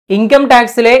Income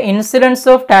ടാക്സിലെ incidents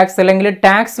of tax അല്ലെങ്കിൽ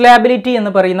tax liability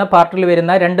എന്ന് പറയുന്ന പാർട്ടിൽ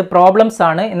വരുന്ന രണ്ട് പ്രോബ്ലംസ്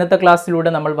ആണ് ഇന്നത്തെ ക്ലാസ്സിലൂടെ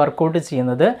നമ്മൾ വർക്കൗട്ട്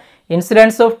ചെയ്യുന്നത്.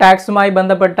 ഇൻസിഡൻസ് ഓഫ് ടാക്സുമായി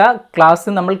ബന്ധപ്പെട്ട ക്ലാസ്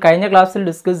നമ്മൾ കഴിഞ്ഞ ക്ലാസ്സിൽ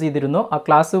ഡിസ്കസ് ചെയ്തിരുന്നു. ആ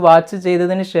ക്ലാസ് വാച്ച്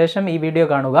ചെയ്തതിന് ശേഷം ഈ വീഡിയോ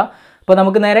കാണുക. അപ്പോൾ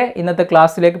നമുക്ക് നേരെ ഇന്നത്തെ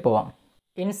ക്ലാസ്സിലേക്ക് പോവാം.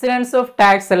 ഇൻസിഡൻസ് ഓഫ്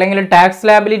ടാക്സ് അല്ലെങ്കിൽ ടാക്സ്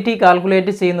ലയബിലിറ്റി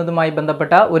കാൽക്കുലേറ്റ് ചെയ്യുന്നതുമായി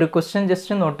ബന്ധപ്പെട്ട ഒരു ക്വസ്റ്റ്യൻ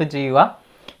ജസ്റ്റ് നോട്ട് ചെയ്യുക.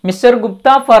 Mister Gupta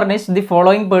furnish the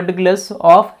following particulars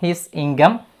of his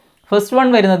income. First one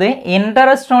വരുന്നത്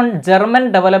interest on German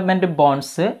development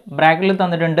bonds ബ്രാക്കറ്റിൽ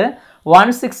തന്നിട്ടുണ്ട്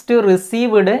 1/6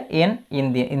 received in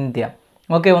India.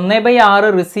 Okay,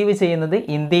 1/6 receive ചെയ്യുന്നത്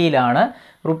ഇന്ത്യയിലാണ്.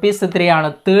 റുപ്പീസ് എത്രയാണ്?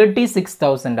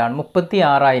 36,000 ആണ്,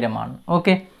 36,000 ആണ്.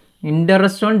 Okay,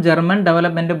 interest on German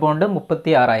development bond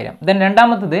 36,000. Then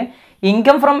രണ്ടാമത്തത്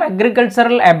income from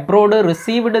agricultural abroad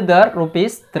received there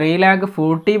rupees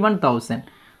 3,41,000.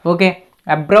 Okay,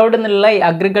 abroad എന്നുള്ള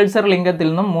അഗ്രികൾച്ചറൽ ഇൻകത്തിൽ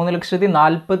നിന്നും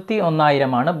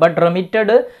 3,41,000 ആണ്. But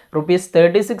remitted rupees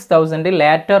 36,000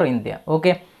 lateral India.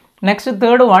 Okay, next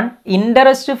third one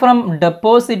interest from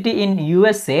deposit in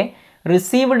USA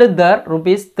received there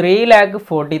rupees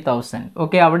 3,40,000.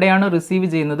 Okay, അവിടെയാണ് receive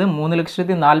ചെയ്യുന്നത്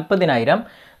 3,40,000.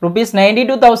 Rupees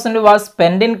 92,000 was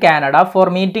spend in Canada four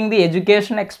meeting the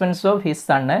education expense of his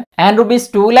son and rupees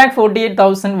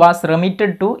 2,48,000 was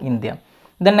remitted to India.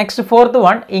 The next fourth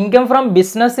one, income from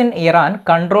business in Iran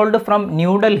controlled from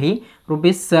New Delhi,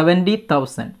 rupees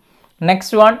 70,000.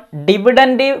 Next one,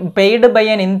 dividend paid by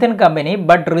an Indian company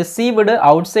but received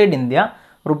outside India,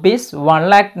 rupees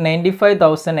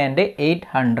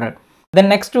 1,95,800. The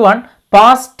next one,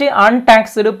 past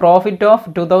untaxed profit of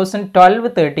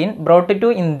 2012-13 brought to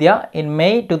India in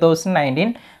May 2019,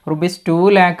 rupees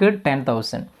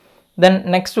 2,10,000. Then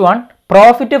next one,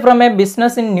 profit from a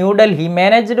business in New Delhi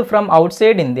managed from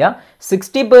outside India,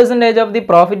 60% of the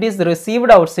profit is received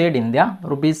outside India,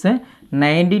 rupees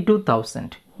 92,000.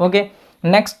 Okay,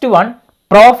 next one,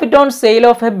 profit on sale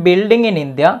of a building in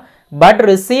India but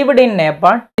received in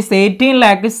Nepal is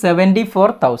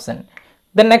 18,74,000.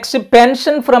 The next,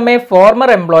 pension from a former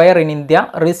employer in India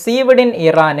received in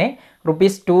Iran,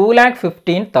 rupees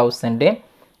 2,15,000.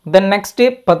 The next,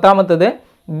 പത്താമത്തത്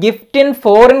gift in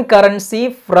foreign currency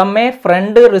from a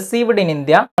friend received in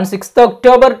India on 6th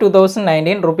October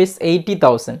 2019, rupees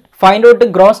 80,000. Find out the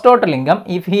gross total income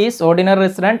if he is ordinary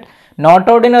resident, not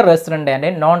ordinary resident and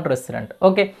a non-resident.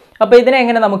 Okay, അപ്പോൾ ഇതിനെ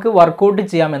എങ്ങനെ നമുക്ക് workout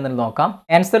ചെയ്യാമെന്ന് നോക്കാം.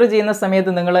 Answer ചെയ്യുന്ന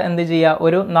സമയത്ത് നിങ്ങൾ എന്ത് ചെയ്യുക,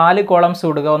 ഒരു 4 കോളംസ്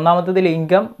കൊടുക്കുക. ഒന്നാമത്തതിൽ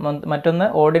ഇൻകം, മറ്റൊന്ന്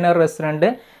ordinary resident,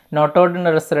 not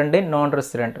ordinary resident, non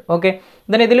resident. Okay,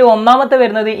 then ഇതിൽ ഒന്നാമത്തെ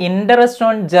വരുന്നത് interest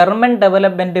on German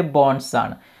development bonds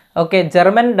ആണ്. ഓക്കെ,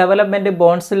 ജർമ്മൻ ഡെവലപ്മെൻറ്റ്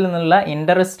ബോൺഡ്സിൽ നിന്നുള്ള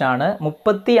ഇൻട്രസ്റ്റ് ആണ്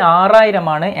 36,000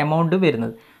 ആണ് എമൗണ്ട്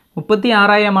വരുന്നത്.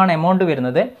 36,000 ആണ് എമൗണ്ട്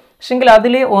വരുന്നത്. പക്ഷെങ്കിൽ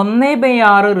അതിൽ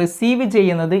 1/6 റിസീവ്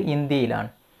ചെയ്യുന്നത് ഇന്ത്യയിലാണ്.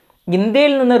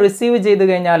 ഇന്ത്യയിൽ നിന്ന് റിസീവ് ചെയ്ത്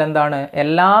കഴിഞ്ഞാൽ എന്താണ്,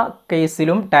 എല്ലാ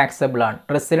കേസിലും ടാക്സബിൾ ആണ്.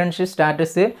 റെസിഡൻഷ്യൽ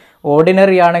സ്റ്റാറ്റസ്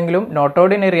ഓർഡിനറി ആണെങ്കിലും നോട്ട്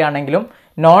ഓർഡിനറി ആണെങ്കിലും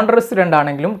നോൺ റെസിഡൻ്റ്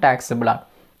ആണെങ്കിലും ടാക്സബിൾ ആണ്.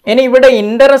 ഇനി ഇവിടെ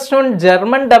interest on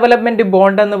German development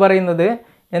bond എന്ന് പറയുന്നത്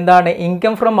എന്താണ്,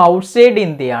 ഇൻകം ഫ്രം ഔട്ട്സൈഡ്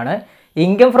ഇന്ത്യയാണ്.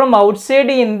 ഇൻകം ഫ്രം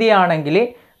ഔട്ട്സൈഡ് ഇന്ത്യ ആണെങ്കിൽ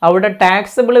അവിടെ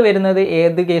ടാക്സബിൾ വരുന്നത്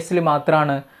ഏത് കേസിൽ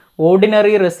മാത്രമാണ്,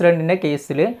 ഓർഡിനറി റെസിഡൻറ്റിൻ്റെ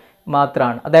കേസിൽ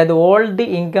മാത്രമാണ്. അതായത് ഓൾ ദി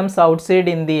ഇൻകംസ് ഔട്ട്സൈഡ്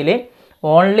ഇന്ത്യയിൽ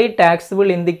only taxable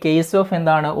in the case of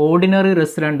എന്താണ്, ഓർഡിനറി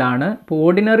റെസിഡൻ്റ് ആണ്. ഇപ്പോൾ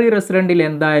ഓർഡിനറി റെസിഡൻറ്റിൽ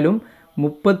എന്തായാലും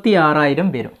 36,000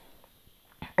 വരും.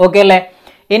 ഓക്കെ അല്ലേ.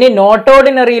 ഇനി നോട്ട്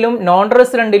ഓർഡിനറിയിലും നോൺ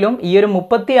റെസിഡൻറ്റിലും ഈ ഒരു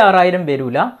 36,000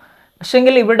 വരില്ല.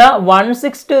 പക്ഷെങ്കിൽ ഇവിടെ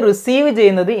 1/6 റിസീവ്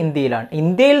ചെയ്യുന്നത് ഇന്ത്യയിലാണ്.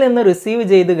 ഇന്ത്യയിൽ നിന്ന് റിസീവ്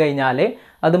ചെയ്ത് കഴിഞ്ഞാൽ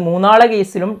അത് മൂന്നാളെ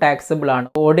കേസിലും ടാക്സബിൾ ആണ്.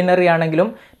 ഓർഡിനറി ആണെങ്കിലും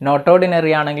നോട്ട്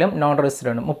ഓർഡിനറി ആണെങ്കിലും നോൺ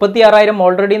റെസിഡൻറ്റും. 36,000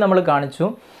 ഓൾറെഡി നമ്മൾ കാണിച്ചു.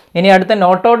 ഇനി അടുത്ത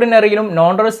നോട്ട് ഓർഡിനറിയിലും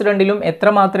നോൺ റെസിഡൻറ്റിലും എത്ര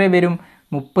മാത്രമേ വരും,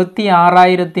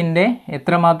 36,000ൻ്റെ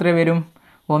എത്ര മാത്രമേ വരും,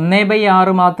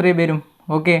 1/6 മാത്രമേ വരും.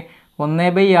 ഓക്കെ,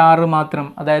 1/6 മാത്രം.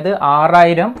 അതായത്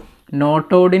 6,000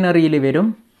 നോട്ട് ഓർഡിനറിയിൽ വരും.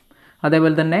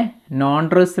 അതേപോലെ തന്നെ നോൺ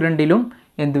റെസിഡൻറ്റിലും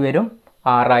എന്ത് വരും,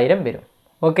 6,000 വരും.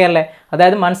 ഓക്കെ അല്ലേ.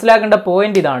 അതായത് മനസ്സിലാക്കേണ്ട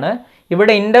പോയിന്റ് ഇതാണ്.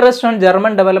 ഇവിടെ interest on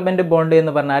German development bond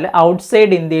എന്ന് പറഞ്ഞാൽ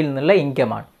ഔട്ട്സൈഡ് ഇന്ത്യയിൽ നിന്നുള്ള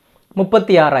ഇൻകമാണ്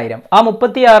 36,000. ആ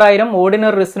 36,000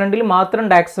 ഓർഡിനറി റെസിഡൻറ്റിൽ മാത്രം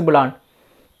ടാക്സബിൾ ആണ്.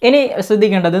 ഇനി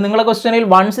ശ്രദ്ധിക്കേണ്ടത്, നിങ്ങളെ ക്വസ്റ്റ്യനിൽ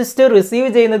 1/6 റിസീവ്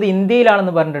ചെയ്യുന്നത്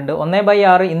ഇന്ത്യയിലാണെന്ന് പറഞ്ഞിട്ടുണ്ട്.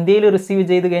 1/6 ഇന്ത്യയിൽ റിസീവ്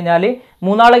ചെയ്ത് കഴിഞ്ഞാൽ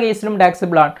മൂന്നാളെ കേസിലും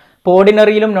ടാക്സബിൾ ആണ്. ഇപ്പോൾ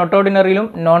ഓർഡിനറിയിലും നോട്ട് ഓർഡിനറിയിലും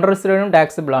നോൺ റെസിഡൻറ്റും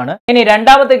ടാക്സബിൾ ആണ്. ഇനി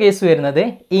രണ്ടാമത്തെ കേസ് വരുന്നത്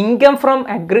income from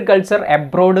agriculture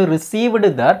abroad received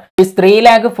there is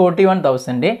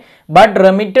 3,41,000 but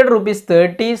remitted rupees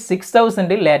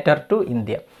 36,000 later to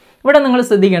India. ഇവിടെ നിങ്ങൾ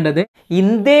ശ്രദ്ധിക്കേണ്ടത്,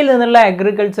 ഇന്ത്യയിൽ നിന്നുള്ള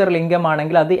അഗ്രികൾച്ചറൽ ഇൻകം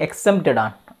ആണെങ്കിൽ അത് എക്സംപ്റ്റഡ്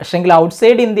ആണ്. പക്ഷെങ്കിൽ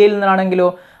ഔട്ട്സൈഡ് ഇന്ത്യയിൽ നിന്നാണെങ്കിലോ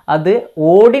അത്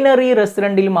ഓർഡിനറി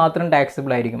റെസിഡൻറ്റിൽ മാത്രം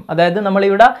ടാക്സബിൾ ആയിരിക്കും. അതായത്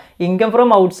നമ്മളിവിടെ ഇൻകം ഫ്രം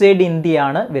ഔട്ട്സൈഡ് ഇന്ത്യ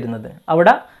ആണ് വരുന്നത്.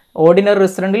 അവിടെ ഓർഡിനറി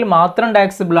റെസിഡൻറ്റിൽ മാത്രം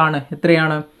ടാക്സിബിൾ ആണ്.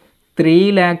 എത്രയാണ്?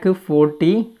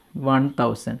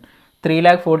 3,41,000.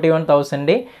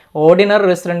 3,41,000 ഓർഡിനറി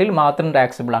റെസിഡൻറ്റിൽ മാത്രം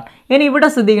ടാക്സിബിൾ ആണ്. ഇനി ഇവിടെ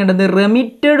ശ്രദ്ധിക്കേണ്ടത്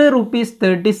റെമിറ്റഡ്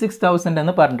 ₹36,000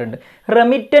 എന്ന് പറഞ്ഞിട്ടുണ്ട്.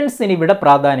 റെമിറ്റൻസിന് ഇവിടെ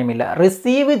പ്രാധാന്യമില്ല.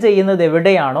 റിസീവ് ചെയ്യുന്നത്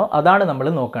എവിടെയാണോ അതാണ് നമ്മൾ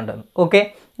നോക്കേണ്ടത്. ഓക്കെ,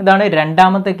 ഇതാണ്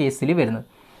രണ്ടാമത്തെ കേസിൽ വരുന്നത്.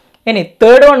 ഇനി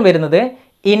തേർഡ് വൺ വരുന്നത്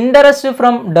interest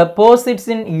from deposits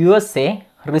in USA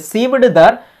received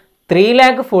there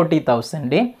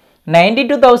 3,40,000.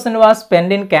 92,000 was spent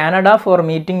in Canada for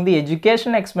meeting the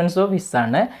education expense of his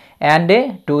son and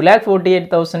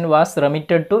 2,48,000 was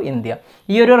remitted to India.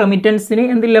 ഈ ഒരു റെമിറ്റൻസിന്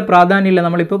എന്തില്ല? പ്രാധാന്യമില്ല,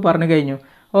 നമ്മളിപ്പോൾ പറഞ്ഞു കഴിഞ്ഞു.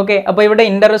 ഓക്കെ, അപ്പോൾ ഇവിടെ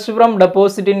interest from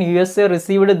deposit in USA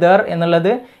received there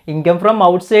എന്നുള്ളത് income from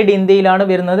outside ഇന്ത്യയിലാണ്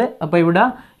വരുന്നത്. അപ്പോൾ ഇവിടെ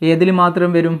ഏതിൽ മാത്രം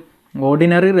വരും?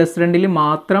 ഓർഡിനറി റെസിഡൻറ്റിൽ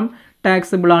മാത്രം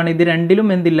ടാക്സിബിൾ ആണ്. ഇത് രണ്ടിലും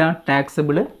എന്തില്ല?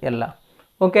 ടാക്സിബിൾ അല്ല.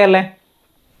 ഓക്കെ അല്ലേ?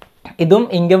 ഇതും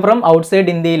ഇൻകം ഫ്രം ഔട്ട്സൈഡ്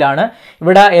ഇന്ത്യയിലാണ്.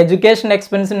 ഇവിടെ എഡ്യൂക്കേഷൻ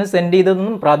എക്സ്പെൻസിന് സെൻഡ്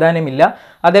ചെയ്തതൊന്നും പ്രാധാന്യമില്ല.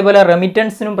 അതേപോലെ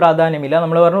റെമിറ്റൻസിനും പ്രാധാന്യമില്ല.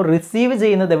 നമ്മൾ പറഞ്ഞു റിസീവ്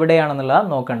ചെയ്യുന്നത് എവിടെയാണെന്നുള്ളത്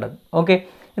നോക്കേണ്ടത്. ഓക്കെ,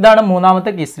 ഇതാണ്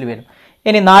മൂന്നാമത്തെ കേസിൽ വരും.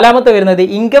 ഇനി നാലാമത്തെ വരുന്നത്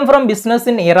income from business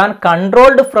in Iran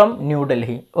controlled from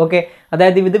New Delhi. Okay,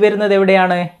 അതായത് ഇത് വരുന്നത്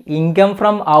എവിടെയാണ്? Income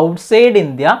from outside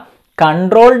India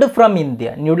controlled from India.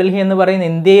 New Delhi എന്ന് പറയുന്ന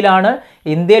ഇന്ത്യയിലാണ്.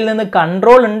 ഇന്ത്യയിൽ നിന്ന്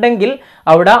കൺട്രോൾ ഉണ്ടെങ്കിൽ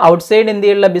അവിടെ ഔട്ട്സൈഡ്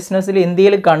ഇന്ത്യയിലുള്ള ബിസിനസ്സിൽ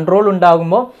ഇന്ത്യയിൽ കൺട്രോൾ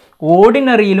ഉണ്ടാകുമ്പോൾ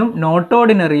ഓർഡിനറിയിലും നോട്ട്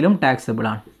ഓർഡിനറിയിലും ടാക്സിബിൾ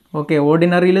ആണ്. ഓക്കെ,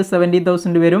 ഓർഡിനറിയിൽ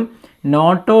 70,000 വരും,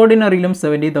 നോട്ട് ഓർഡിനറിയിലും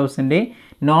 70,000.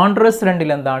 നോൺ റെസിഡൻറ്റിൽ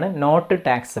എന്താണ്? നോട്ട്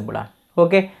ടാക്സിബിൾ ആണ്.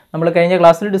 ഓക്കെ, നമ്മൾ കഴിഞ്ഞ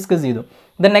ക്ലാസ്സിൽ ഡിസ്കസ് ചെയ്തു.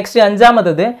 ദെൻ നെക്സ്റ്റ്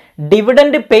അഞ്ചാമത്തത്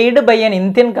dividend paid by an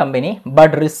Indian company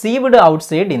but received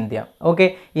outside India. Okay,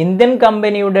 Indian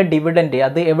കമ്പനിയുടെ ഡിവിഡൻഡ്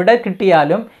അത് എവിടെ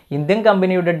കിട്ടിയാലും ഇന്ത്യൻ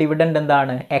കമ്പനിയുടെ ഡിവിഡൻഡ്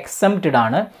എന്താണ്? എക്സംപ്റ്റഡ്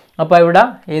ആണ്. അപ്പോൾ ഇവിടെ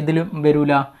ഏതിലും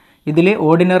വരൂല. ഇതിൽ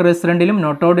ordinary റെസിഡൻറ്റിലും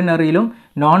not ഓർഡിനറിയിലും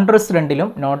non റെസിഡൻറ്റിലും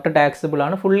not taxable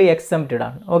ആണ്, ഫുള്ളി എക്സംപ്റ്റഡ്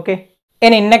ആണ്. ഓക്കെ,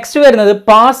 ഇനി നെക്സ്റ്റ് വരുന്നത്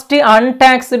past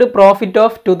untaxed profit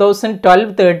of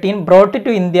 2012-13 brought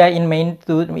to India in May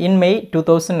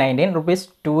 2019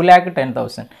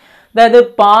 ₹2,10,000. അതായത്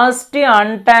പാസ്റ്റ്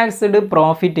അൺടാക്സ്ഡ്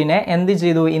പ്രോഫിറ്റിനെ എന്ത്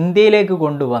ചെയ്തു? ഇന്ത്യയിലേക്ക്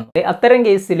കൊണ്ടുവന്നു. അത്തരം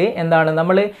കേസിൽ എന്താണ്?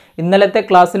 നമ്മൾ ഇന്നലത്തെ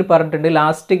ക്ലാസ്സിൽ പറഞ്ഞിട്ടുണ്ട്,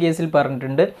 ലാസ്റ്റ് കേസിൽ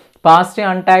പറഞ്ഞിട്ടുണ്ട്, പാസ്റ്റ്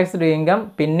അൺടാക്സ്ഡ് ഇൻകം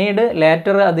പിന്നീട്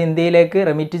ലേറ്റർ അത് ഇന്ത്യയിലേക്ക്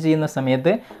റെമിറ്റ് ചെയ്യുന്ന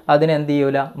സമയത്ത് അതിന് എന്ത്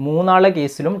ചെയ്യൂല? മൂന്നാളെ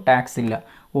കേസിലും ടാക്സ് ഇല്ല.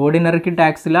 ഓർഡിനറിക്ക്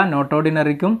ടാക്സ് ഇല്ല, നോട്ട്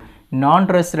ഓർഡിനറിക്കും നോൺ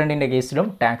റെസിഡൻറ്റിൻ്റെ കേസിലും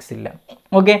ടാക്സ് ഇല്ല.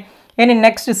 ഓക്കെ, ഇനി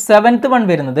നെക്സ്റ്റ് സെവൻത്ത് വൺ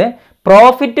വരുന്നത്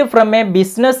profit from A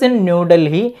business in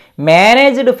New Delhi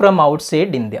managed from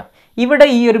outside India. ഇവിടെ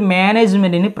ഈ ഒരു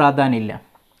മാനേജ്മെൻറ്റിന് പ്രാധാന്യമില്ല.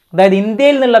 അതായത്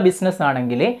ഇന്ത്യയിൽ നിന്നുള്ള ബിസിനസ്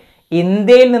ആണെങ്കിൽ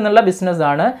ഇന്ത്യയിൽ നിന്നുള്ള ബിസിനസ്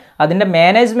ആണ്, അതിൻ്റെ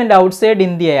മാനേജ്മെൻറ്റ് ഔട്ട്സൈഡ്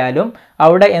ഇന്ത്യ ആയാലും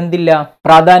അവിടെ എന്തില്ല?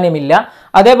 പ്രാധാന്യമില്ല.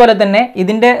 അതേപോലെ തന്നെ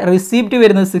ഇതിൻ്റെ റിസീപ്റ്റ്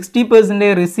വരുന്നത് 60%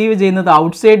 റിസീവ് ചെയ്യുന്നത്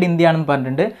ഔട്ട്സൈഡ് ഇന്ത്യ ആണെന്ന്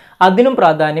പറഞ്ഞിട്ടുണ്ട്, അതിനും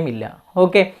പ്രാധാന്യമില്ല.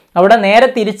 ഓക്കെ, അവിടെ നേരെ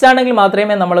തിരിച്ചാണെങ്കിൽ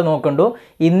മാത്രമേ നമ്മൾ നോക്കണ്ടൂ.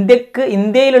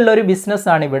 ഇന്ത്യയിലുള്ള ഒരു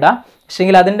ബിസിനസ്സാണ് ഇവിടെ,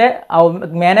 പക്ഷേങ്കിൽ അതിൻ്റെ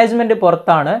മാനേജ്മെൻറ്റ്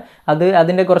പുറത്താണ്,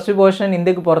 അതിൻ്റെ കുറച്ച് പോർഷൻ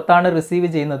ഇന്ത്യക്ക് പുറത്താണ് റിസീവ്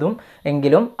ചെയ്യുന്നതും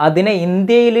എങ്കിലും അതിനെ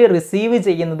ഇന്ത്യയിൽ റിസീവ്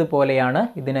ചെയ്യുന്നത് പോലെയാണ്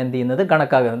ഇതിനെന്ത് ചെയ്യുന്നത്?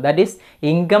 കണക്കാക്കുന്നത്. That is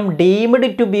income deemed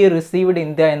to B received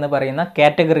India എന്ന് പറയുന്ന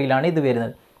കാറ്റഗറിയിലാണ് ഇത്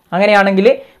വരുന്നത്. അങ്ങനെയാണെങ്കിൽ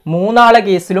മൂന്നാളെ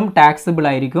കേസിലും ടാക്സിബിൾ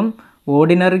ആയിരിക്കും.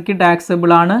 ഓർഡിനറിക്ക് ടാക്സിബിൾ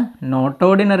ആണ്, നോട്ട്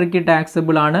ഓർഡിനറിക്ക്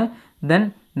ടാക്സിബിൾ ആണ്, ദെൻ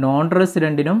നോൺ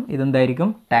റെസിഡൻറ്റിനും ഇതെന്തായിരിക്കും?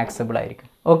 ടാക്സിബിൾ ആയിരിക്കും.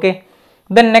 ഓക്കെ,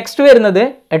 ദെൻ നെക്സ്റ്റ് വരുന്നത്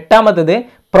എട്ടാമത്തത്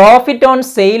profit on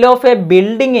sale of A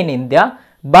building in India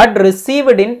but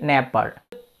received in Nepal.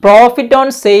 Profit on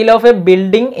sale of A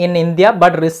building in India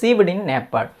but received in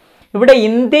Nepal. ഇവിടെ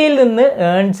ഇന്ത്യയിൽ നിന്ന്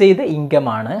earn ചെയ്ത income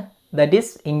ആണ്. That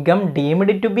is income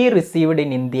deemed to B received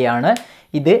in India ആണ്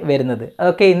ഇത് വരുന്നത്.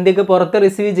 Okay, ഇന്ത്യക്ക് പുറത്ത്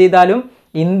റിസീവ് ചെയ്താലും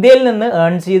ഇന്ത്യയിൽ നിന്ന്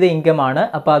ഏൺ ചെയ്ത ഇൻകം ആണ്.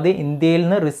 അപ്പോൾ അത് ഇന്ത്യയിൽ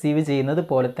നിന്ന് റിസീവ് ചെയ്യുന്നത്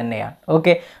പോലെ തന്നെയാണ്.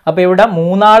 ഓക്കെ, അപ്പോൾ ഇവിടെ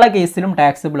മൂന്നാളെ കേസിലും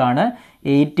ടാക്സിബിൾ ആണ്.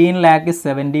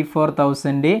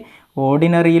 18,74,000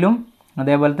 ഓർഡിനറിയിലും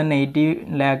അതേപോലെ തന്നെ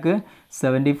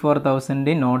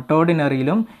 18,74,000 നോട്ട്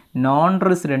ഓർഡിനറിയിലും നോൺ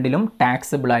റെസിഡൻറ്റിലും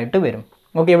ടാക്സിബിൾ ആയിട്ട് വരും.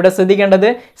 ഓക്കെ, ഇവിടെ ശ്രദ്ധിക്കേണ്ടത്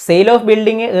സെയിൽ ഓഫ്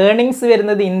ബിൽഡിംഗ് ഏർണിങ്സ്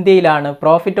വരുന്നത് ഇന്ത്യയിലാണ്,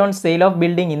 profit on sale of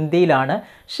building ഇന്ത്യയിലാണ്,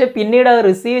 പക്ഷെ പിന്നീട് അത്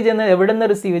റിസീവ് ചെയ്യുന്നത് എവിടെ നിന്ന്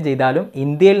റിസീവ് ചെയ്താലും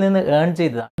ഇന്ത്യയിൽ നിന്ന് ഏൺ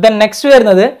ചെയ്തതാണ്. ദെൻ നെക്സ്റ്റ്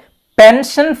വരുന്നത്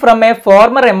pension from A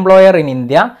former employer in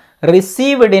India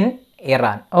received in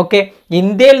Iran. Okay,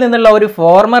 ഇന്ത്യയിൽ നിന്നുള്ള ഒരു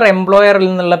ഫോർമർ എംപ്ലോയറിൽ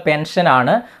നിന്നുള്ള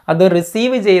പെൻഷനാണ്, അത്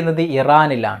റിസീവ് ചെയ്യുന്നത്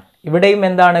ഇറാനിലാണ്. ഇവിടെയും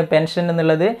എന്താണ് പെൻഷൻ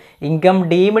എന്നുള്ളത്? Income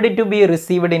deemed to B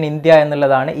received in India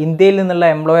എന്നുള്ളതാണ്. ഇന്ത്യയിൽ നിന്നുള്ള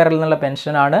എംപ്ലോയറിൽ നിന്നുള്ള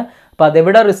പെൻഷനാണ്. അപ്പോൾ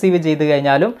അതെവിടെ റിസീവ് ചെയ്ത്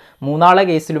കഴിഞ്ഞാലും മൂന്നാളെ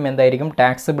കേസിലും എന്തായിരിക്കും?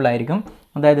 ടാക്സിബിൾ ആയിരിക്കും.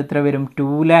 അതായത് എത്ര വരും?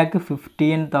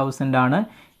 2,15,000 ആണ്.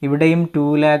 ഇവിടെയും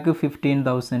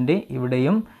 2,15,000,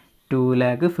 ഇവിടെയും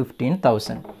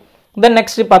 2,15,000. Then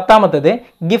next പത്താമത്തത്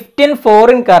gift in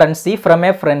foreign currency from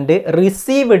a friend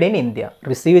received in India.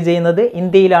 Receive ചെയ്യുന്നത്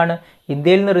ഇന്ത്യയിലാണ്.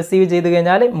 ഇന്ത്യയിൽ നിന്ന് റിസീവ് ചെയ്ത്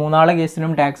കഴിഞ്ഞാൽ മൂന്നാളെ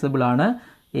കേസിലും ടാക്സബിൾ ആണ്.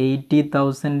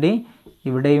 80,000,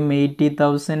 ഇവിടെയും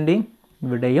 80,000,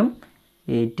 ഇവിടെയും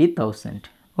 80,000.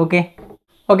 ഓക്കെ,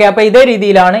 അപ്പോൾ ഇതേ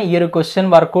രീതിയിലാണ് ഈ ഒരു ക്വസ്റ്റ്യൻ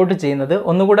വർക്കൗട്ട് ചെയ്യുന്നത്.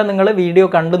 ഒന്നുകൂടെ നിങ്ങൾ വീഡിയോ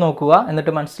കണ്ടു നോക്കുക,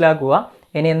 എന്നിട്ട് മനസ്സിലാക്കുക.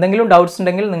 ഇനി എന്തെങ്കിലും ഡൗട്ട്സ്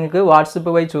ഉണ്ടെങ്കിൽ നിങ്ങൾക്ക് വാട്സപ്പ്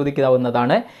വഴി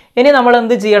ചോദിക്കാവുന്നതാണ്. ഇനി നമ്മൾ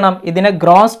എന്ത് ചെയ്യണം? ഇതിനെ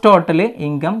ഗ്രോസ് ടോട്ടൽ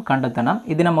ഇൻകം കണ്ടെത്തണം.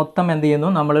 ഇതിനെ മൊത്തം എന്ത് ചെയ്യുന്നു?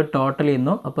 നമ്മൾ ടോട്ടൽ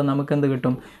ചെയ്യുന്നു. അപ്പോൾ നമുക്ക് എന്ത്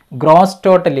കിട്ടും? Gross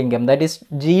total income, that is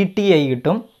GTI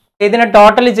കിട്ടും. ഇതിനെ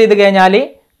ടോട്ടൽ ചെയ്ത് കഴിഞ്ഞാൽ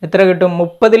എത്ര കിട്ടും?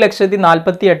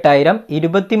 30,48,000,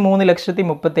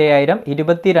 23,37,000,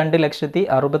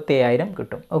 22,67,000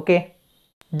 കിട്ടും. ഓക്കെ,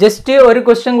 ജസ്റ്റ് ഒരു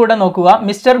ക്വസ്റ്റ്യൻ കൂടെ നോക്കുക.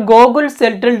 Mister Gokul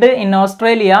settled in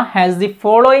Australia has the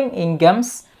following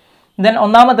incomes. Then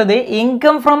ഒന്നാമത്തത്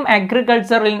income from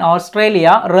agriculture in Australia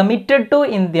remitted to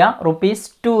India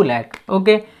 ₹2 lakh.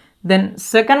 Okay, then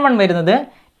second one വരുന്നത്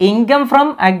income from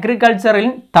agriculture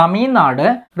in Tamil Nadu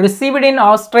received in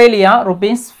Australia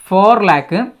 ₹4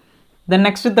 lakh. Then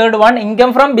next third one,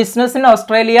 income from business in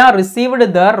Australia received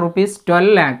there ₹12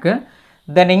 lakh.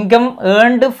 Then income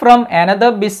earned from another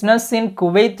business in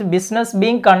Kuwait, business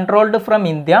being controlled from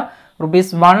India,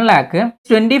 ₹1 lakh.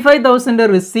 25,000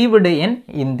 received in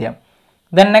India.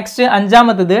 Then next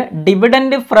അഞ്ചാമത്തത്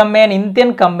dividend from an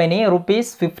Indian company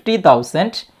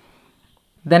 ₹50,000.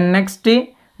 Then next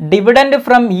dividend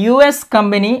from US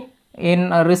company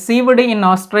received in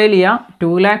Australia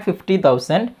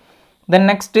 $2,50,000. Then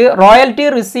next royalty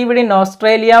received in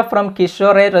Australia from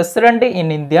Kishore, a resident in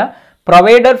India,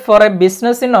 provided for a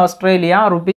business in Australia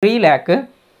 ₹3 lakh.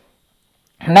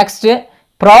 Next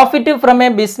profit from a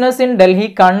business in Delhi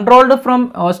controlled from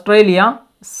Australia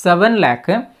 $7 lakh.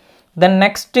 Then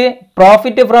next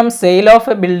profit from sale of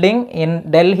a building in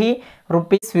Delhi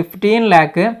 ₹15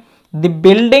 lakh. The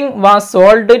building was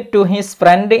sold to his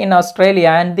friend in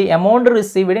Australia and the amount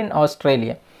received in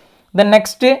Australia. The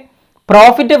next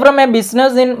profit from a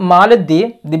business in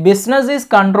Maldives. The business is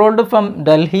controlled from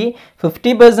Delhi.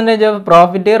 50% of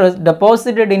profit is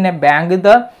deposited in a bank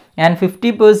there and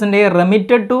 50%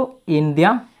 remitted to India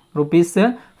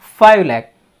 ₹5 lakh.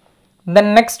 The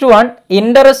next one,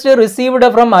 interest received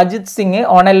from Ajit Singh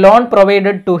on a loan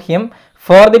provided to him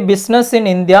for the business in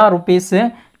India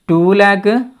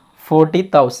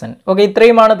 ₹2,40,000. Okay,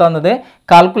 ഇത്രയുമാണ് തന്നത്.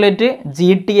 Calculate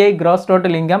GTI gross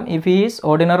total income if he is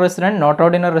ordinary resident, not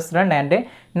ordinary resident and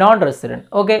non resident.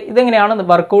 Okay, ഇതെങ്ങനെയാണ്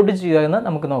workout ചെയ്യുക എന്ന്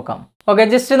നമുക്ക് നോക്കാം. Okay,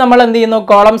 just നമ്മൾ എന്ത് ചെയ്യുന്നു?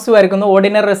 കോളംസ് വരയ്ക്കുന്നു.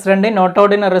 Ordinary resident, not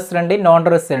ordinary resident, non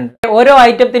resident. ഓരോ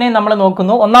ഐറ്റത്തിനെയും നമ്മൾ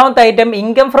നോക്കുന്നു. ഒന്നാമത്തെ item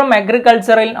income from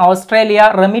agriculture in Australia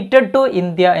remitted to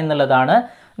India എന്നുള്ളതാണ്.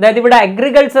 അതായത് ഇവിടെ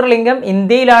അഗ്രികൾച്ചറൽ ഇൻകം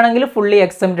ഇന്ത്യയിലാണെങ്കിൽ ഫുള്ളി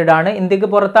എക്സംപ്റ്റഡ് ആണ്. ഇന്ത്യക്ക്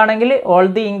പുറത്താണെങ്കിൽ all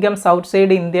the incomes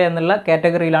outside India എന്നുള്ള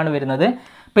കാറ്റഗറിയിലാണ് വരുന്നത്.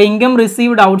 ഇപ്പോൾ ഇൻകം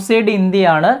റിസീവ്ഡ് ഔട്ട്സൈഡ്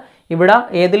ഇന്ത്യയാണ്. ഇവിടെ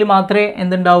ഏതിൽ മാത്രമേ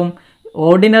എന്തുണ്ടാവും?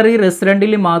 ഓർഡിനറി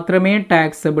റെസിഡൻറ്റിൽ മാത്രമേ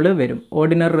ടാക്സബിൾ വരും.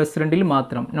 ഓർഡിനറി റെസിഡൻറ്റിൽ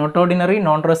മാത്രം. നോട്ട് ഓർഡിനറി,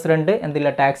 നോൺ റെസിഡൻറ്റ്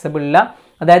എന്തില്ല? ടാക്സബിൾ ഇല്ല.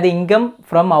 അതായത് ഇൻകം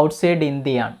ഫ്രം ഔട്ട്സൈഡ്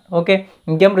ഇന്ത്യയാണ്. ഓക്കെ,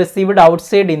 ഇൻകം റിസീവ്ഡ്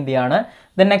ഔട്ട്സൈഡ് ഇന്ത്യയാണ്.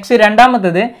 ദെൻ നെക്സ്റ്റ്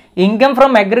രണ്ടാമത്തത് income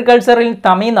from agriculture in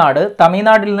Tamil Nadu.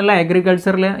 തമിഴ്നാട്ടിൽ നിന്നുള്ള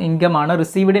അഗ്രികൾച്ചറൽ ഇൻകം ആണ്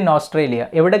റിസീവ്ഡ് ഇൻ ഓസ്ട്രേലിയ.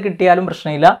 എവിടെ കിട്ടിയാലും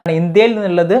പ്രശ്നമില്ല. ഇന്ത്യയിൽ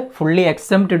നിന്നുള്ളത് ഫുള്ളി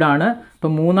എക്സംപ്റ്റഡ് ആണ്.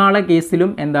 ഇപ്പോൾ മൂന്നാളെ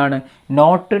കേസിലും എന്താണ്?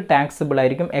 നോട്ട് ടാക്സബിൾ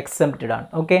ആയിരിക്കും, എക്സംപ്റ്റഡ് ആണ്.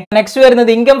 ഓക്കെ, നെക്സ്റ്റ്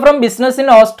വരുന്നത് income from business in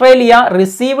Australia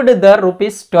received there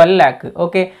 ₹12 lakh.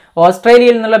 Okay,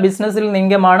 ഓസ്ട്രേലിയയിൽ നിന്നുള്ള ബിസിനസ്സിൽ നിന്ന്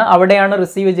ഇൻകമാണ്, അവിടെയാണ്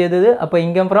റിസീവ് ചെയ്തത്. അപ്പോൾ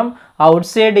ഇൻകം ഫ്രം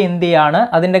ഔട്ട്സൈഡ് ഇന്ത്യയാണ്.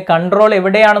 അതിൻ്റെ കൺട്രോൾ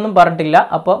എവിടെയാണെന്നും പറഞ്ഞിട്ടില്ല.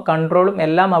 അപ്പോൾ കൺട്രോളും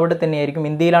എല്ലാം അവിടെ തന്നെയായിരിക്കും,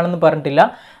 ഇന്ത്യയിലാണെന്ന് പറഞ്ഞിട്ടില്ല.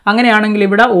 അങ്ങനെയാണെങ്കിൽ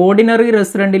ഇവിടെ ഓർഡിനറി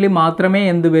റെസിഡൻറ്റിൽ മാത്രമേ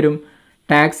എന്ത് വരും?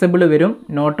 ടാക്സബിൾ വരും.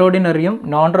 നോട്ട് ഓർഡിനറിയും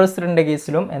നോൺ റെസിഡന്റ്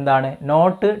കേസിലും എന്താണ്?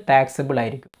 നോട്ട് ടാക്സബിൾ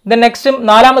ആയിരിക്കും. ദെൻ നെക്സ്റ്റ്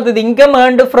നാലാമത്തത് income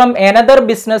earned from another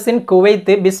business in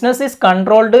Kuwait. Business is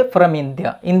controlled from India.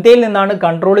 ഇന്ത്യയിൽ നിന്നാണ്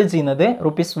കൺട്രോൾ ചെയ്യുന്നത്.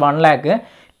 ₹1 lakh.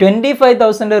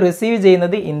 25,000 റിസീവ്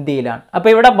ചെയ്യുന്നത് ഇന്ത്യയിലാണ്. അപ്പോൾ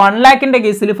ഇവിടെ 1 lakhന്റെ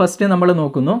കേസിൽ ഫസ്റ്റ് നമ്മൾ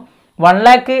നോക്കുന്നു. 1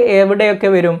 lakh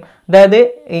എവിടെയൊക്കെ വരും? അതായത്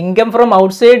ഇൻകം ഫ്രം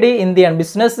ഔട്ട്സൈഡ് ഇന്ത്യയാണ്.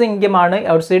 ബിസിനസ് ഇൻകം ആണ്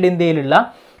ഔട്ട്സൈഡ് ഇന്ത്യയിലുള്ള,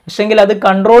 പക്ഷെങ്കിൽ അത്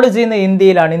കൺട്രോൾ ചെയ്യുന്ന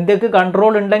ഇന്ത്യയിലാണ്. ഇന്ത്യക്ക്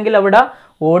കൺട്രോൾ ഉണ്ടെങ്കിൽ അവിടെ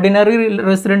ഓർഡിനറി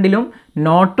റെസിഡൻറ്റിലും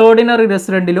നോട്ട് ഓർഡിനറി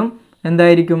റെസിഡൻറ്റിലും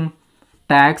എന്തായിരിക്കും?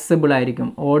 ടാക്സബിൾ ആയിരിക്കും.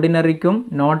 ഓർഡിനറിക്കും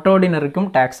നോട്ട് ഓർഡിനറിക്കും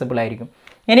ടാക്സബിൾ ആയിരിക്കും.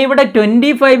 ഇനി ഇവിടെ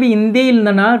 25 ഇന്ത്യയിൽ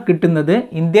നിന്നാണ് കിട്ടുന്നത്.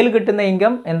 ഇന്ത്യയിൽ കിട്ടുന്ന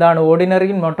ഇൻകം എന്താണ്?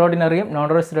 ഓർഡിനറിയും നോട്ട് ഓർഡിനറിയും നോൺ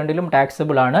റെസിഡൻറ്റിലും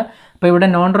ടാക്സബിൾ ആണ്. അപ്പോൾ ഇവിടെ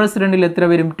നോൺ റെസിഡൻറ്റിൽ എത്ര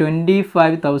വരും?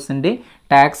 25,000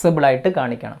 ടാക്സബിൾ ആയിട്ട്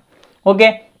കാണിക്കണം. Okay,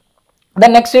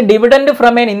 then next dividend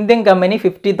from an Indian company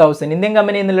 50,000. Indian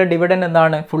company എന്നുള്ള ഡിവിഡൻഡ്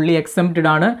എന്താണ്? ഫുള്ളി എക്സംപ്റ്റഡ്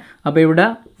ആണ്. അപ്പോൾ ഇവിടെ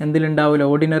എന്തിലുണ്ടാവില്ല?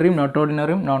 ഓർഡിനറിയും നോട്ട്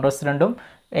ഓർഡിനറിയും നോൺ റെസിഡൻറ്റും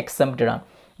എക്സംപ്റ്റഡ് ആണ്.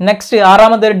 നെക്സ്റ്റ്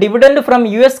ആറാമത് dividend from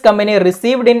US company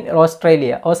received in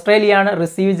Australia. Australia ആണ്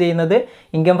റിസീവ് ചെയ്യുന്നത്.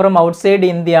 ഇൻകം ഫ്രം ഔട്ട്സൈഡ്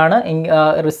ഇന്ത്യ ആണ്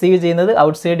റിസീവ് ചെയ്യുന്നത്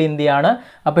ഔട്ട്സൈഡ് ഇന്ത്യ ആണ്.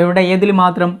 അപ്പോൾ ഇവിടെ ഏതിൽ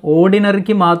മാത്രം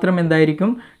ഓർഡിനറിക്ക് മാത്രം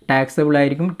എന്തായിരിക്കും ടാക്സബിൾ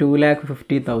ആയിരിക്കും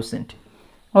 2,50,000.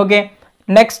 Okay.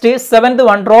 Next seventh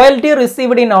one royalty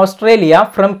received in Australia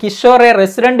from Kishore A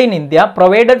resident in India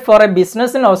provided four A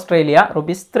business in Australia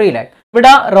 ₹3 lakh.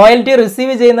 ഇവിടെ റോയൽറ്റി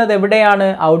റിസീവ് ചെയ്യുന്നത് എവിടെയാണ്?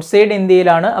 ഔട്ട്സൈഡ്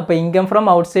ഇന്ത്യയിലാണ്. അപ്പോൾ ഇൻകം ഫ്രം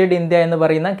ഔട്ട്സൈഡ് ഇന്ത്യ എന്ന്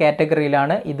പറയുന്ന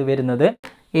കാറ്റഗറിയിലാണ് ഇത് വരുന്നത്.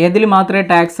 ഏതിൽ മാത്രമേ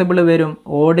ടാക്സബിൾ വരും?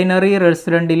 ഓർഡിനറി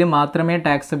റെസിഡൻറ്റിൽ മാത്രമേ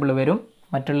ടാക്സബിൾ വരും.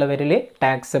 മറ്റുള്ളവരിൽ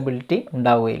ടാക്സബിലിറ്റി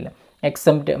ഉണ്ടാവുകയില്ല.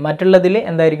 എക്സെപ്റ്റ് മറ്റുള്ളതിൽ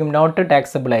എന്തായിരിക്കും? നോട്ട്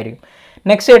ടാക്സബിൾ ആയിരിക്കും.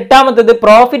 Next എട്ടാമത്തത്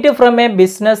profit from A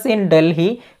business in Delhi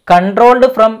controlled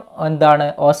from എന്താണ്?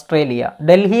 ഓസ്ട്രേലിയ.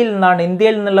 ഡൽഹിയിൽ നിന്നാണ്,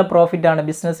 ഇന്ത്യയിൽ നിന്നുള്ള പ്രോഫിറ്റ് ആണ്,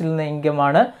 ബിസിനസ്സിൽ നിന്ന് ഇൻകം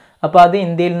ആണ്. അപ്പോൾ അത്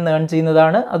ഇന്ത്യയിൽ നിന്ന് ഏൺ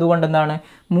ചെയ്യുന്നതാണ്. അതുകൊണ്ട് എന്താണ്?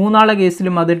 മൂന്നാളെ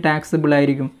കേസിലും അത് ടാക്സബിൾ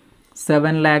ആയിരിക്കും.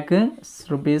 7 lakh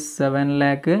rupees, 7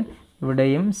 lakh,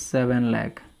 ഇവിടെയും 7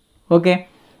 lakh. Okay.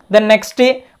 Then next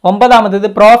ഒമ്പതാമത്തത്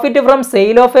profit from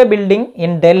sale of A building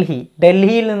in Delhi.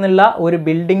 ഡൽഹിയിൽ നിന്നുള്ള ഒരു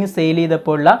ബിൽഡിംഗ് സെയിൽ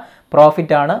ചെയ്തപ്പോഴുള്ള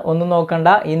പ്രോഫിറ്റ് ആണ്. ഒന്നും നോക്കണ്ട,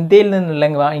 ഇന്ത്യയിൽ നിന്നുള്ള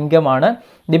ഇൻകം ആണ്.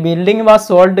 The building was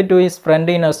sold to his friend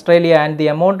in Australia and the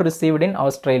amount received in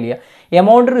Australia.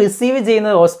 Amount receive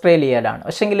ചെയ്യുന്നത് ഓസ്ട്രേലിയയിലാണ്.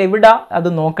 പക്ഷെങ്കിൽ ഇവിടെ അത്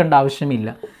നോക്കേണ്ട ആവശ്യമില്ല.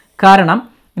 കാരണം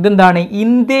ഇതെന്താണ്?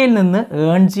 ഇന്ത്യയിൽ നിന്ന്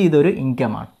ഏൺ ചെയ്തൊരു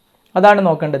ഇൻകമാണ്. അതാണ്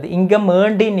നോക്കേണ്ടത്. ഇൻകം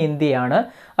ഏൺഡ് ഇൻ ഇന്ത്യയാണ്.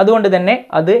 അതുകൊണ്ട് തന്നെ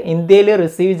അത് ഇന്ത്യയിൽ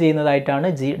റിസീവ് ചെയ്യുന്നതായിട്ടാണ്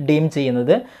ഡീം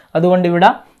ചെയ്യുന്നത്. അതുകൊണ്ട് ഇവിടെ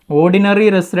ഓർഡിനറി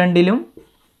റെസിഡൻറ്റിലും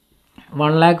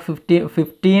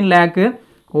 1,15 lakh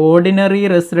ഓർഡിനറി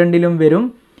റെസിഡൻറ്റിലും വരും.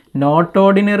 നോട്ട്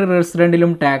ഓർഡിനറി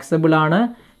റെസിഡൻറ്റിലും ടാക്സബിൾ ആണ്.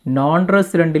 നോൺ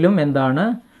റെസിഡൻറ്റിലും എന്താണ്?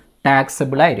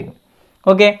 ടാക്സബിൾ ആയിരിക്കും.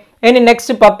 ഓക്കെ. ഇനി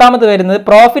നെക്സ്റ്റ് പത്താമത് വരുന്നത്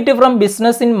profit from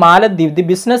business in Maldives. The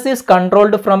business is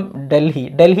controlled from Delhi.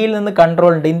 ഡൽഹിയിൽ നിന്ന്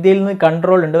കൺട്രോൾ ഉണ്ട്, ഇന്ത്യയിൽ നിന്ന്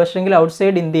കൺട്രോൾ ഉണ്ട്. പക്ഷേങ്കിൽ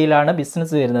ഔട്ട്സൈഡ് ഇന്ത്യയിലാണ്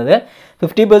ബിസിനസ് വരുന്നത്.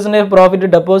 50% profit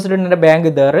deposit in bank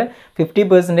there,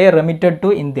 50% remitted to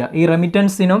India. ഈ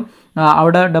റെമിറ്റൻസിനും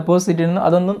അവിടെ ഡെപ്പോസിറ്റിനും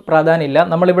അതൊന്നും പ്രാധാന്യമില്ല.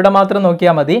 നമ്മളിവിടെ മാത്രം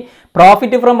നോക്കിയാൽ മതി.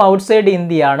 പ്രോഫിറ്റ് ഫ്രം ഔട്ട്സൈഡ്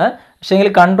ഇന്ത്യയാണ്, പക്ഷേങ്കിൽ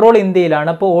കൺട്രോൾ ഇന്ത്യയിലാണ്.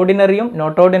 അപ്പോൾ ഓർഡിനറിയും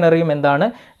നോട്ട് ഓർഡിനറിയും എന്താണ്?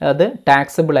 അത്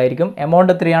ടാക്സബിൾ ആയിരിക്കും.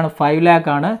 എമൗണ്ട് എത്രയാണ്? 5 lakh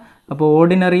ആണ്. അപ്പോൾ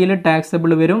ഓർഡിനറിയിൽ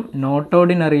ടാക്സബിൾ വരും, നോട്ട്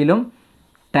ഓർഡിനറിയിലും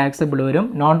ടാക്സബിൾ വരും,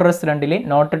 നോൺ റെസിഡൻറ്റിൽ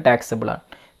നോട്ട് ടാക്സബിൾ ആണ്.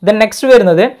 ദെൻ നെക്സ്റ്റ്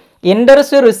വരുന്നത്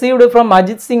interest received from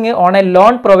Ajith Singh on A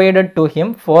loan provided to him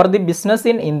for the business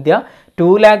in India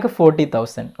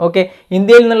 2,40,000. Okay.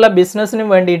 ഇന്ത്യയിൽ നിന്നുള്ള ബിസിനസ്സിന്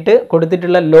വേണ്ടിയിട്ട്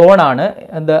കൊടുത്തിട്ടുള്ള ലോണാണ്,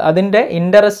 അതിൻ്റെ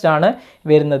ഇൻട്രസ്റ്റ് ആണ്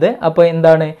വരുന്നത്. അപ്പോൾ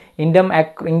എന്താണ്?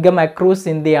 ഇൻകം അക്രൂസ്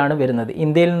ഇന്ത്യയാണ് വരുന്നത്.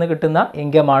 ഇന്ത്യയിൽ നിന്ന് കിട്ടുന്ന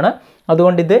ഇൻകമാണ്.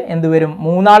 അതുകൊണ്ട് ഇത് എന്ത് വരും?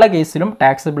 മൂന്നാളെ കേസിലും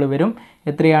ടാക്സബിൾ വരും.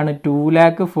 എത്രയാണ്?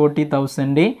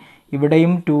 2,40,000.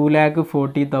 ഇവിടെയും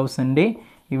 2,40,000,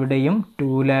 ഇവിടെയും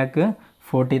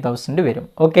 2,40,000 വരും.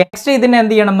 ഓക്കെ. നെക്സ്റ്റ് ഇതിനെ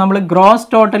എന്ത് ചെയ്യണം? നമ്മൾ ഗ്രോസ്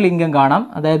ടോട്ടൽ ഇൻകം കാണാം.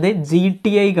 അതായത്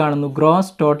GTI കാണുന്നു,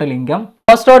 gross total income.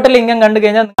 Gross total income കണ്ടു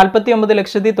കഴിഞ്ഞാൽ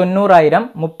 49,90,000,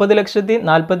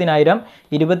 30,40,000,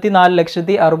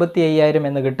 24,65,000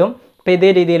 എന്ന് കിട്ടും. അപ്പോൾ ഇതേ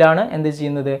രീതിയിലാണ് എന്ത്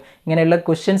ചെയ്യുന്നത്? ഇങ്ങനെയുള്ള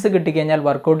ക്വസ്റ്റ്യൻസ് കിട്ടിക്കഴിഞ്ഞാൽ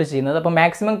വർക്കൗട്ട് ചെയ്യുന്നത്. അപ്പോൾ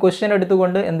മാക്സിമം ക്വസ്റ്റ്യൻ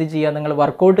എടുത്തുകൊണ്ട് എന്ത് ചെയ്യുക? നിങ്ങൾ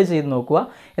വർക്കൗട്ട് ചെയ്ത് നോക്കുക.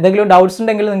 എന്തെങ്കിലും ഡൗട്ട്സ്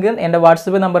ഉണ്ടെങ്കിൽ നിങ്ങൾക്ക് എൻ്റെ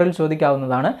വാട്സപ്പ് നമ്പറിൽ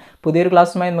ചോദിക്കാവുന്നതാണ്. പുതിയൊരു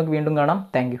ക്ലാസ്സുമായി നമുക്ക് വീണ്ടും കാണാം.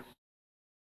 താങ്ക്